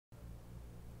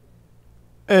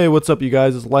Hey, what's up, you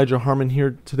guys? It's Elijah Harmon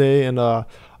here today, and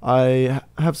I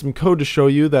have some code to show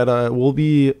you that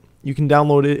you can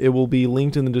download it. It will be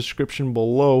linked in the description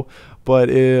below. But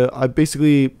I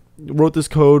basically wrote this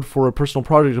code for a personal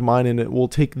project of mine, and it will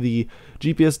take the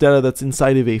GPS data that's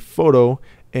inside of a photo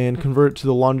and convert it to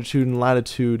the longitude and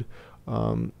latitude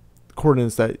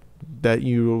coordinates that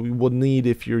you will need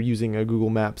if you're using a Google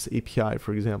Maps API,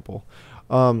 for example.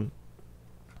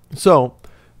 So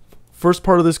first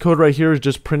part of this code right here is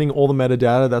just printing all the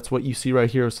metadata. That's what you see right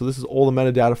here. So this is all the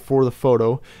metadata for the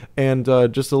photo. And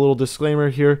just a little disclaimer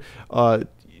here,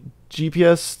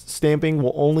 GPS stamping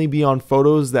will only be on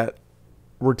photos that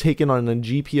were taken on a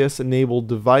GPS enabled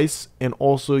device, and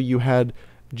also you had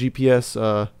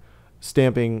GPS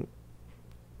stamping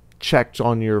checked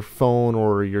on your phone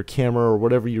or your camera or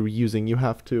whatever you're using. You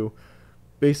have to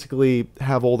basically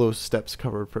have all those steps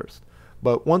covered first.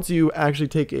 But once you actually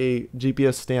take a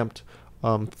GPS stamped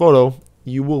photo,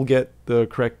 you will get the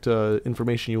correct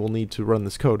information you will need to run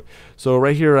this code. So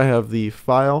right here I have the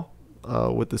file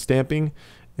with the stamping,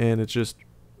 and it's just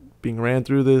being ran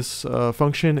through this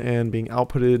function and being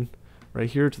outputted right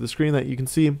here to the screen that you can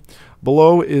see.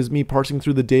 Below is me parsing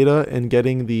through the data and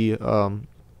getting the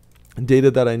data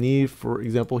that I need. For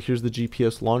example, here's the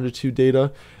GPS longitude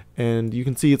data, and you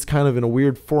can see it's kind of in a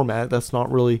weird format. That's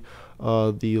not really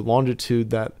the longitude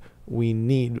that we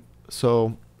need.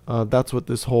 So that's what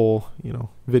this whole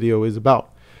video is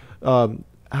about.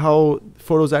 How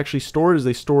photos actually store it is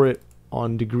they store it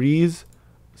on degrees,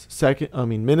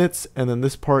 minutes, and then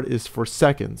this part is for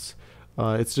seconds.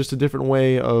 It's just a different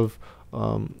way of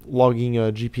logging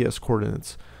GPS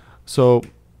coordinates. So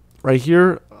right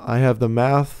here I have the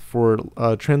math for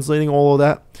translating all of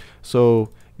that. So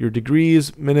your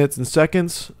degrees, minutes, and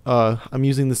seconds. I'm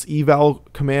using this eval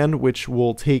command, which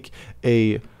will take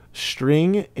a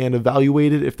string and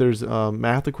evaluate it if there's a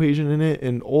math equation in it.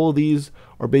 And all of these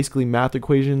are basically math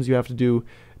equations you have to do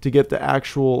to get the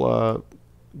actual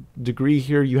degree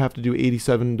here. You have to do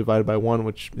 87 divided by 1,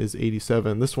 which is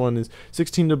 87. This one is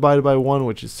 16 divided by 1,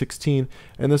 which is 16.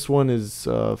 And this one is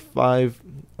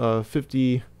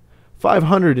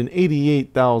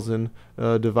 588,000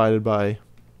 divided by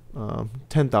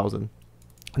 10,000,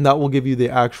 and that will give you the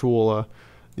actual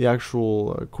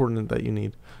coordinate that you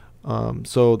need.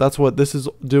 So that's what this is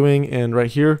doing. And right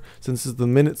here, since this is the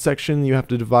minute section, you have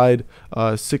to divide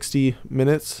 60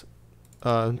 minutes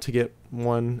to get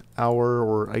 1 hour,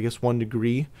 or I guess 1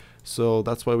 degree. So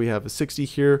that's why we have a 60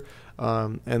 here.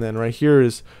 And then right here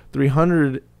is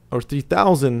 300 or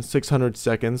 3,600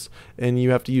 seconds, and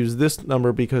you have to use this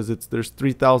number because there's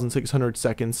 3,600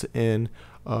 seconds in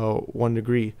 1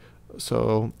 degree.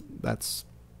 So that's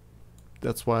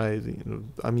why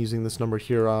I'm using this number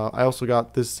here. I also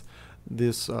got this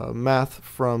math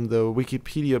from the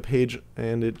Wikipedia page,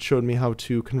 and it showed me how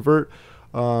to convert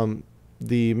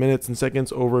the minutes and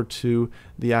seconds over to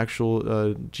the actual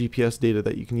GPS data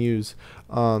that you can use.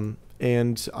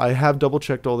 And I have double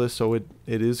checked all this, so it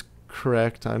is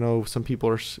correct. I know some people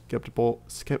are skeptical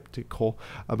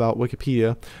about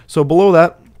Wikipedia. So below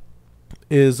that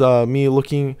is me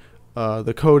looking.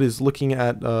 The code is looking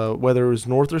at whether it was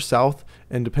north or south,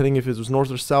 and depending if it was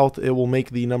north or south, it will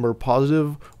make the number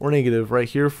positive or negative. Right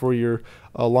here for your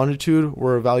longitude,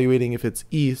 we're evaluating if it's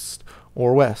east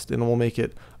or west, and it will make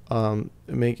it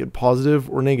positive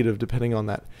or negative depending on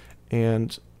that.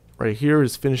 And right here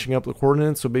is finishing up the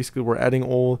coordinates. So basically we're adding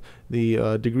all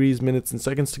the degrees, minutes, and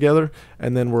seconds together,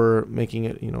 and then we're making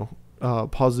it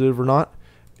positive or not.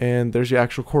 And there's your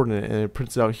actual coordinate, and it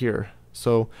prints it out here.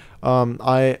 So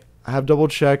I have double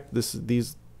checked this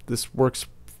works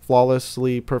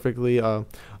flawlessly, perfectly.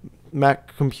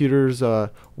 Mac computers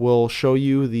will show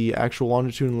you the actual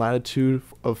longitude and latitude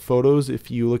of photos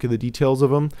if you look at the details of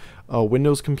them.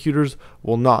 Windows computers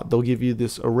will not. They'll give you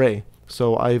this array.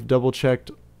 So I've double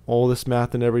checked all this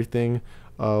math and everything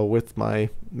with my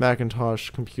Macintosh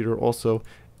computer also,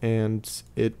 and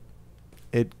it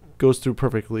goes through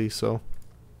perfectly. So,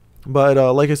 but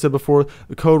like I said before,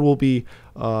 the code will be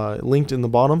linked in the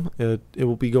bottom. It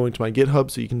will be going to my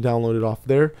GitHub, so you can download it off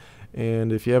there.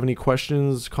 And if you have any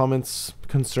questions, comments,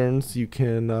 concerns, you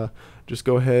can just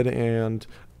go ahead and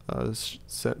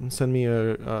send me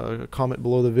a comment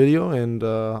below the video, and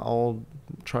I'll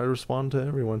try to respond to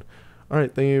everyone.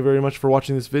 Alright, thank you very much for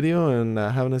watching this video, and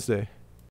have a nice day.